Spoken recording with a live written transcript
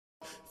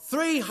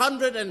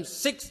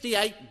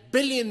$368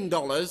 billion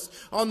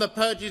on the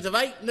purchase of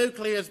 8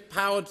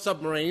 nuclear-powered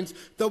submarines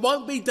that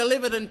won't be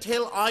delivered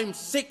until I'm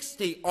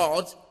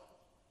 60-odd.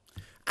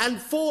 And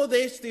for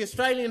this, the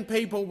Australian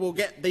people will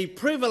get the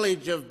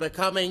privilege of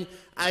becoming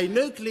a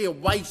nuclear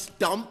waste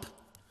dump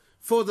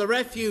for the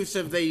refuse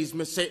of these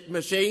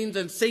machines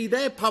and see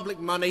their public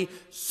money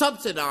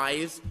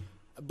subsidise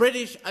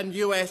British and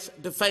US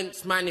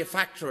defence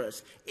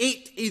manufacturers.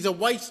 It is a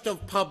waste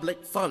of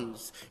public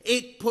funds.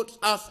 It puts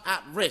us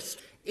at risk.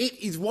 It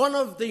is one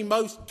of the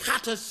most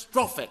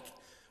catastrophic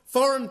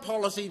foreign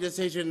policy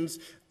decisions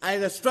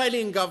an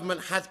Australian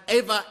government has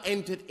ever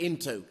entered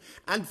into,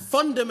 and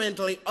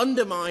fundamentally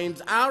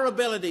undermines our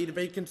ability to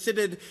be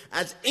considered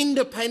as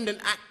independent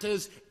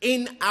actors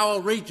in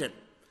our region.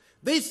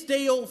 This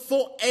deal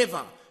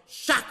forever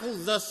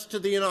shackles us to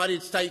the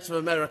United States of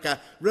America,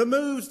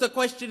 removes the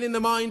question in the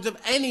minds of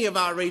any of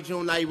our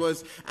regional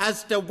neighbours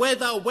as to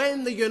whether,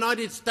 when the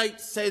United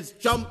States says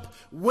jump,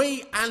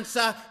 we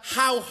answer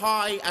how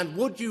high and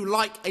would you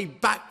like a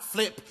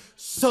backflip,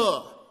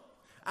 sir?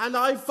 And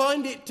I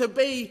find it to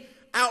be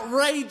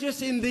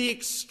outrageous in the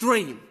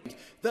extreme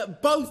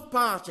that both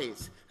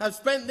parties have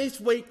spent this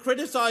week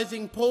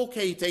criticising Paul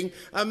Keating,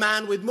 a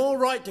man with more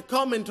right to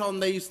comment on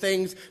these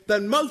things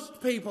than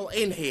most people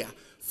in here,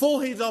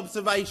 for his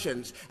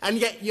observations, and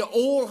yet you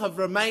all have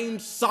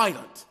remained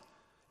silent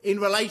in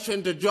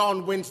relation to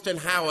John Winston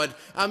Howard,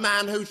 a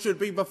man who should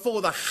be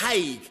before the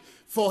Hague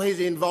for his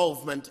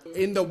involvement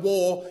in the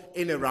war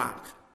in Iraq.